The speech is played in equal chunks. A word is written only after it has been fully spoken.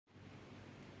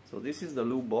So this is the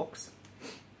loop box.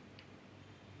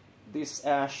 This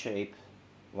L-shaped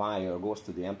wire goes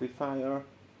to the amplifier,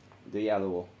 the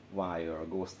yellow wire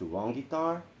goes to one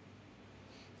guitar,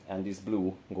 and this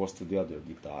blue goes to the other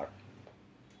guitar.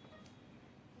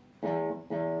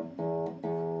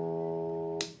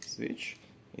 Switch,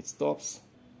 it stops.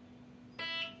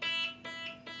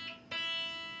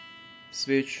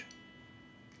 Switch.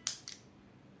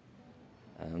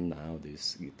 And now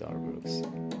this guitar works.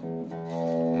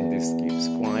 And this keeps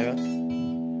quiet.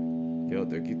 The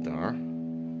other guitar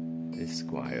is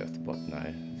quiet, but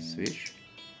now switch.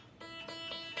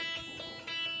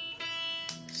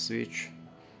 Switch.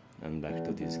 And back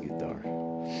to this guitar.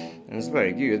 And it's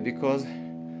very good because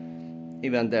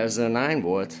even there's a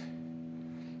 9-volt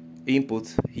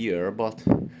input here, but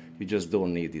you just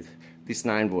don't need it. This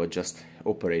 9-volt just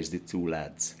operates the two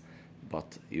LEDs,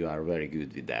 but you are very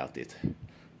good without it.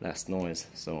 Less noise,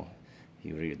 so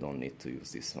you really don't need to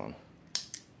use this one.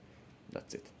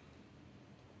 That's it.